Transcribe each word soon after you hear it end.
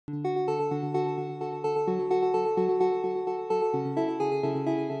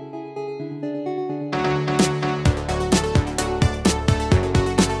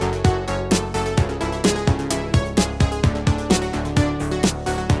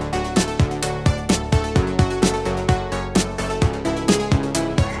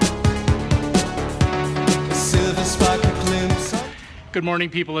Good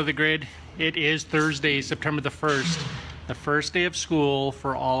morning, people of the grid. It is Thursday, September the 1st, the first day of school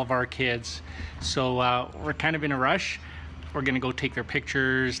for all of our kids. So we're kind of in a rush. We're gonna go take their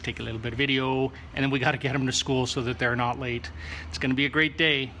pictures, take a little bit of video, and then we gotta get them to school so that they're not late. It's gonna be a great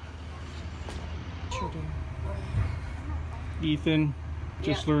day. Ethan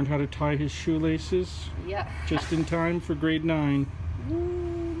just learned how to tie his shoelaces. Yeah. Just in time for grade 9.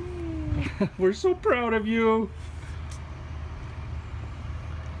 We're so proud of you.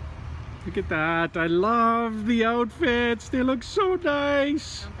 Look at that. I love the outfits. They look so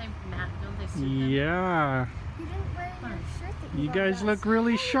nice. Don't they suit them? Yeah. You didn't wear your shirt that You guys look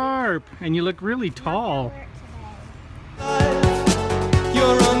really sharp and you look really tall. You're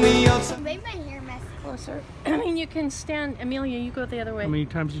on the outside. Made my hair messy. Closer. I mean, you can stand. Amelia, you go the other way. How many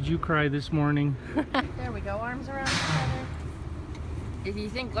times did you cry this morning? There we go. Arms around each other. If you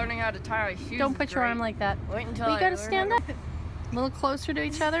think learning how to tie our shoes Don't put your arm like that. Wait until you gotta stand up. A little closer to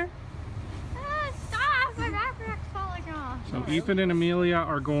each other. Stop! My backpack's falling off. So Ethan and Amelia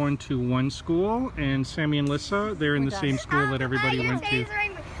are going to one school, and Sammy and Lissa, they're in the same school that everybody went to.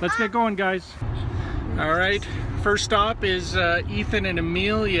 Let's get going, guys. All right, first stop is Ethan and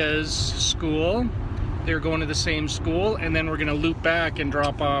Amelia's school. They're going to the same school, and then we're gonna loop back and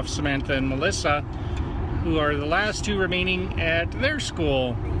drop off Samantha and Melissa, who are the last two remaining at their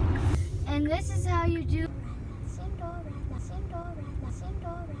school. And this is how you do.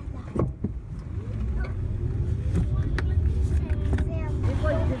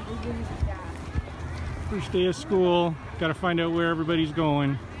 First day of school, gotta find out where everybody's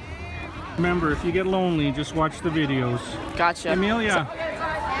going. Remember, if you get lonely, just watch the videos. Gotcha. Amelia,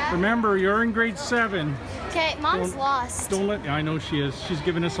 remember, you're in grade 7. Okay, Mom's lost. Don't let, I know she is. She's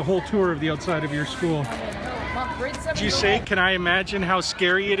giving us a whole tour of the outside of your school. Did you say, can I imagine how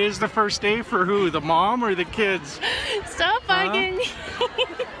scary it is the first day for who? The mom or the kids? Stop bugging.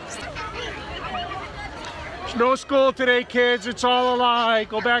 There's no school today, kids. It's all a lie.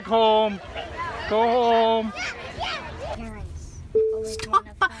 Go back home. Go home. Stop.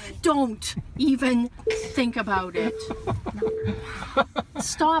 Don't even think about it.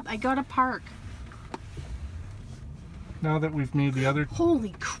 Stop. I gotta park. Now that we've made the other...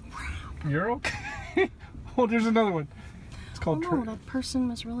 Holy crap. You're okay? Oh, there's another one. It's called... Oh no, that person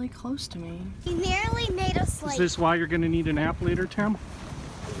was really close to me. He nearly made us late. Is this why you're going to need a nap later, Tam?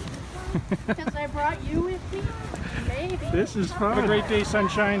 Because I brought you with me? Maybe. This is fun. Have a great day,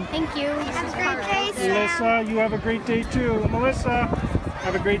 sunshine. Thank you. Have a great day, Sam. Melissa, you have a great day too. Melissa,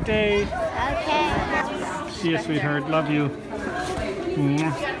 have a great day. Okay. See you, sweetheart. Love you.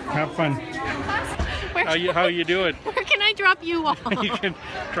 Have fun. How you doing? Where can I drop you off? You can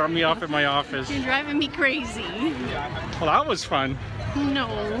drop me off at my office. You're driving me crazy. Well, that was fun. No.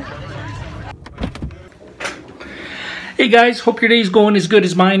 Hey guys, hope your day's going as good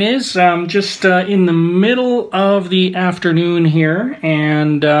as mine is. Just in the middle of the afternoon here,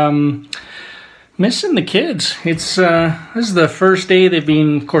 and missing the kids. It's this is the first day they've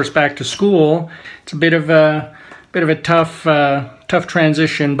been, of course, back to school. It's a bit of a tough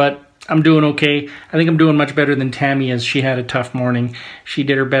transition, but I'm doing okay. I think I'm doing much better than Tammy, as she had a tough morning. She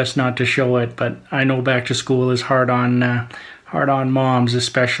did her best not to show it, but I know back to school is hard on moms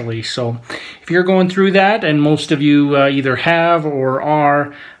especially. So if you're going through that, and most of you either have or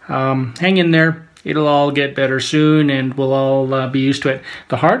are, hang in there. It'll all get better soon, and we'll all be used to it.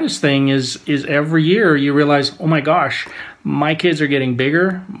 The hardest thing is every year you realize, oh my gosh, my kids are getting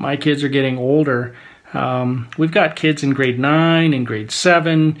bigger, my kids are getting older. We've got kids in grade 9, in grade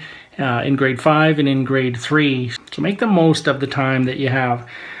 7, in grade 5, and in grade 3. So make the most of the time that you have.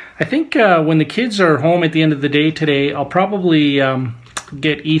 I think when the kids are home at the end of the day today, I'll probably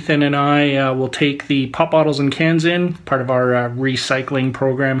get Ethan and I will take the pop bottles and cans in, part of our recycling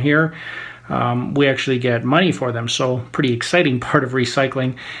program here. We actually get money for them, so pretty exciting part of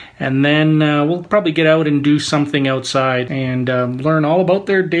recycling. And then we'll probably get out and do something outside and learn all about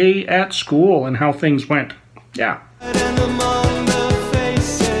their day at school and how things went. Yeah.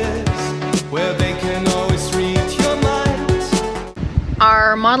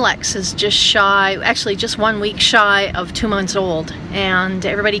 Our Model X is just shy, actually just 1 week shy of 2 months old, and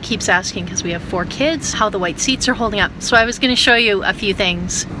everybody keeps asking, because we have 4 kids, how the white seats are holding up. So I was going to show you a few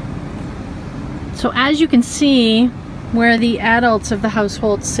things. So as you can see, where the adults of the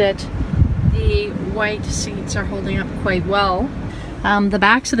household sit, the white seats are holding up quite well. The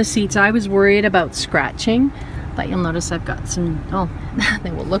backs of the seats I was worried about scratching, but you'll notice I've got some, oh, they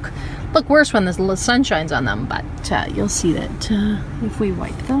will look worse when the sun shines on them, but you'll see that if we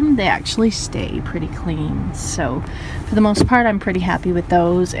wipe them, they actually stay pretty clean. So for the most part, I'm pretty happy with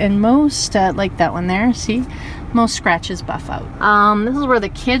those, and most, like that one there, see, most scratches buff out. This is where the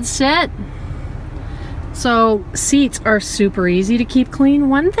kids sit. So seats are super easy to keep clean.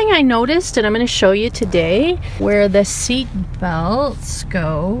 One thing I noticed, and I'm going to show you today, where the seat belts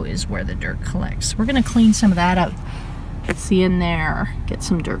go is where the dirt collects. We're going to clean some of that out. See in there, get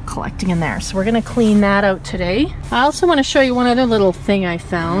some dirt collecting in there. So we're going to clean that out today. I also want to show you one other little thing I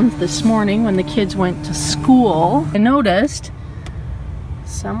found this morning when the kids went to school. I noticed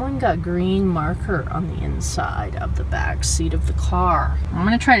someone got green marker on the inside of the back seat of the car. I'm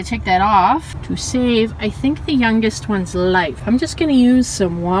gonna try to take that off to save, I think, the youngest one's life. I'm just gonna use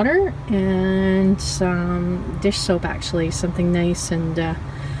some water and some dish soap, actually, something nice and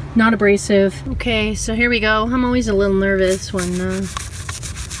not abrasive. Okay, so here we go. I'm always a little nervous when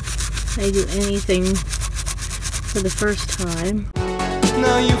I do anything for the first time.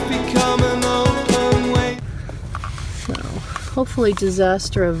 Now you've become an open way. So hopefully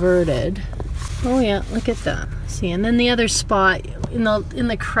disaster averted. Oh yeah, look at that. See, and then the other spot in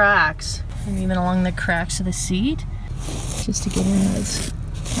the cracks, and even along the cracks of the seat, just to get in this.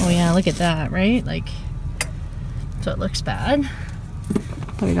 Oh yeah, look at that, right? Like, so it looks bad,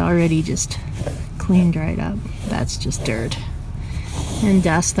 but it already just clean dried up. That's just dirt and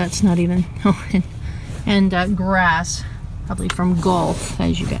dust. That's not even. Oh, and grass, probably from golf,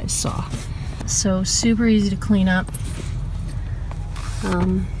 as you guys saw. So super easy to clean up.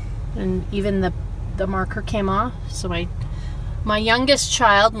 And even the marker came off. So my youngest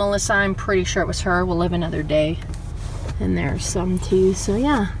child, Melissa, I'm pretty sure it was her, will live another day. And there's some too, so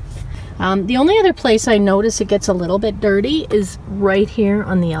yeah. The only other place I notice it gets a little bit dirty is right here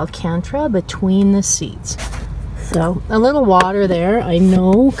on the Alcantara between the seats. So a little water there, I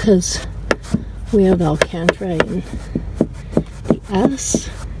know, because we have Alcantara in the S.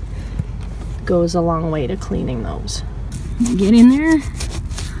 Goes a long way to cleaning those. Get in there, a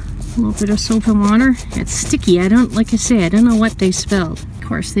little bit of soap and water. It's sticky. Like I say, I don't know what they spelled. Of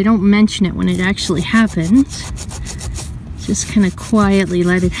course, they don't mention it when it actually happens. Just kind of quietly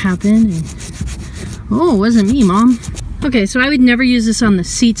let it happen. And, oh, it wasn't me, Mom. Okay, so I would never use this on the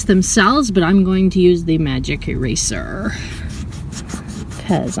seats themselves, but I'm going to use the magic eraser.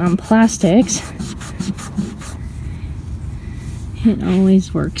 Because on plastics, it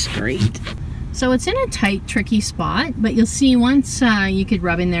always works great. So it's in a tight, tricky spot, but you'll see once you could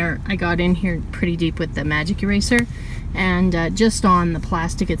rub in there, I got in here pretty deep with the magic eraser and just on the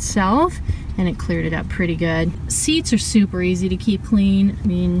plastic itself, and it cleared it up pretty good. Seats are super easy to keep clean. I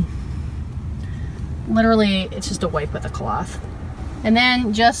mean, literally, it's just a wipe with a cloth. And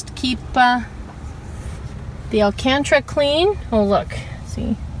then just keep the Alcantara clean. Oh, look,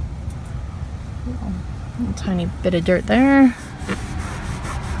 see? A tiny bit of dirt there.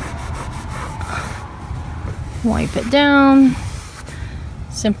 Wipe it down.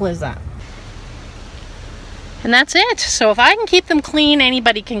 Simple as that. And that's it. So if I can keep them clean,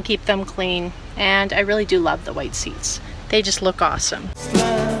 anybody can keep them clean. And I really do love the white seats. They just look awesome. You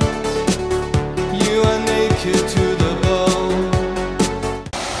are naked to the bone.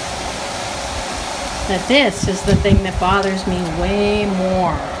 Now this is the thing that bothers me way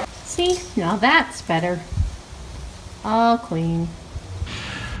more. See, now that's better. All clean.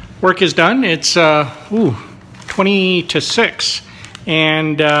 Work is done. It's 20 to 6,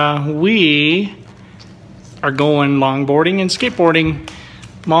 and we are going longboarding and skateboarding.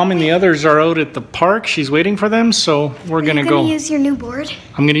 Mom and the others are out at the park. She's waiting for them, so we're gonna go. Are you gonna use your new board?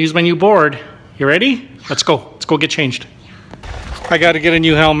 I'm gonna use my new board. You ready? Let's go. Let's go get changed. I gotta get a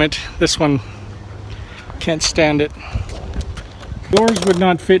new helmet. This one, can't stand it. Yours would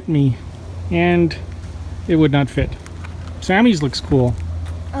not fit me, and it would not fit. Sammy's looks cool.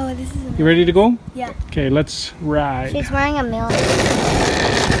 Oh, this is. You ready to go? Yeah. Okay, let's ride. She's wearing a milk.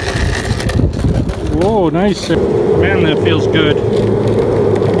 Whoa, nice. Man, that feels good.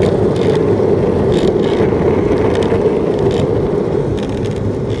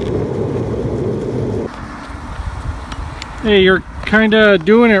 Hey, you're kind of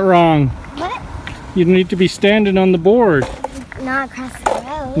doing it wrong. What? You need to be standing on the board. Not across the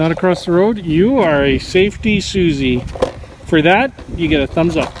road. Not across the road? You are a safety Susie. For that, you get a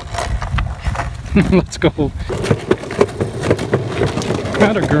thumbs up. Let's go.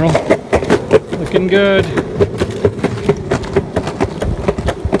 Got her, girl. Looking good.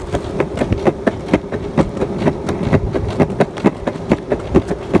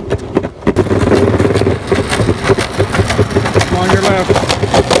 On your left.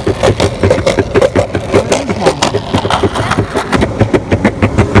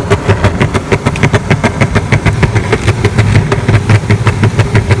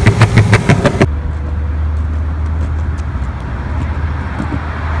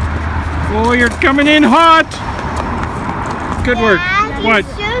 coming in hot. Good work. Dad, What?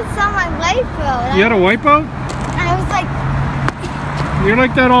 You shoes on my wipeout. You had a wipeout? I was like, You're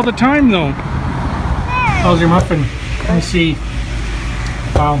like that all the time, though. hey. How's your muffin? Let me see.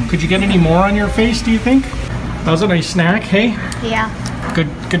 Wow. Could you get any more on your face, do you think? That was a nice snack, hey? Yeah. Good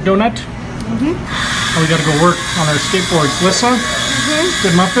donut? Mm-hmm. Oh, we gotta go work on our skateboards. Lissa? Mm-hmm.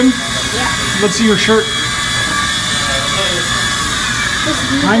 Good muffin? Yeah. Let's see your shirt.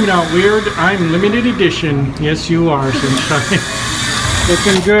 I'm not weird. I'm limited edition. Yes, you are, Sunshine.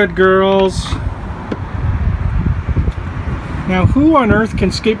 Looking good, girls. Now, who on earth can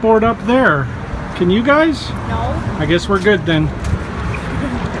skateboard up there? Can you guys? No. I guess we're good then.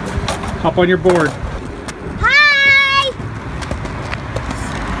 Hop on your board. Hi!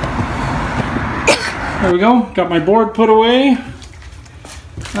 There we go. Got my board put away.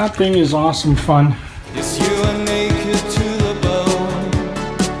 That thing is awesome fun. Yes, you are naked to the bone.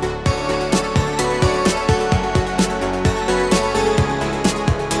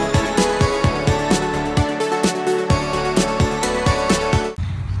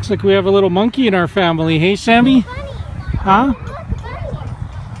 Looks like we have a little monkey in our family. Hey, Sammy? Bunny. Huh? Look, bunny.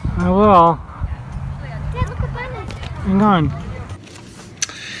 I will. Dad, look at bunny. Hang on.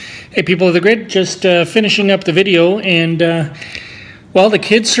 Hey, people of the grid, just finishing up the video, and well, the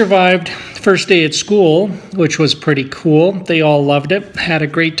kids survived first day at school, which was pretty cool. They all loved it, had a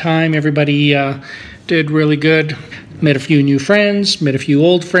great time. Everybody did really good. Met a few new friends, met a few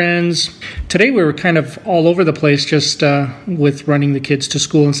old friends. Today we were kind of all over the place just with running the kids to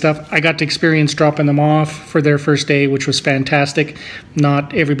school and stuff. I got to experience dropping them off for their first day, which was fantastic.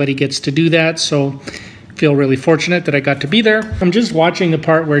 Not everybody gets to do that, so feel really fortunate that I got to be there. I'm just watching the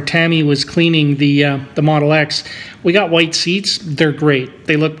part where Tammy was cleaning the Model X. We got white seats. They're great.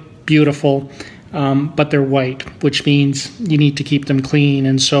 They look beautiful, but they're white, which means you need to keep them clean.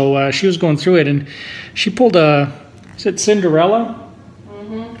 And so she was going through it, and she pulled a, is it Cinderella?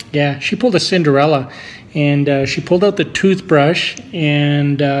 Mm-hmm. Yeah, she pulled a Cinderella, and she pulled out the toothbrush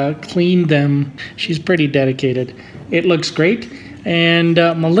and cleaned them. She's pretty dedicated. It looks great. And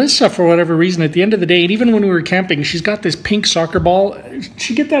Melissa, for whatever reason, at the end of the day, and even when we were camping, she's got this pink soccer ball. Did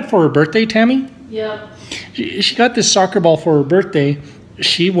she get that for her birthday, Tammy? Yep. She got this soccer ball for her birthday.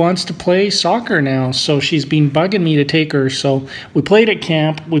 She wants to play soccer now, so she's been bugging me to take her. So we played at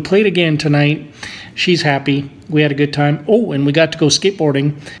camp. We played again tonight. She's happy. We had a good time. Oh, and we got to go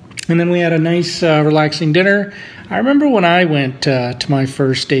skateboarding. And then we had a nice, relaxing dinner. I remember when I went to my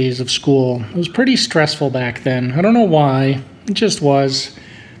first days of school. It was pretty stressful back then. I don't know why. It just was.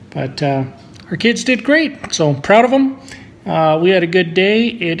 But our kids did great. So proud of them. We had a good day.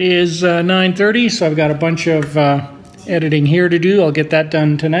 It is 9:30, so I've got a bunch of editing here to do. I'll get that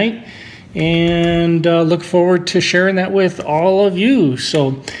done tonight. And look forward to sharing that with all of you.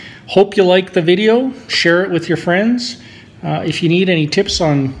 So hope you like the video. Share it with your friends. If you need any tips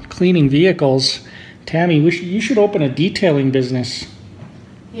on cleaning vehicles, Tammy, you should open a detailing business.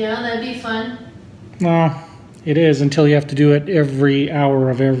 Yeah, that'd be fun. No, it is until you have to do it every hour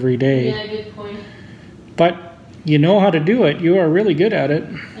of every day. Yeah, good point. But you know how to do it. You are really good at it.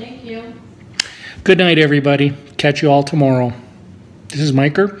 Thank you. Good night, everybody. Catch you all tomorrow. This is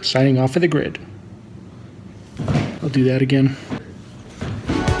m1kTV0105 signing off of the grid. I'll do that again.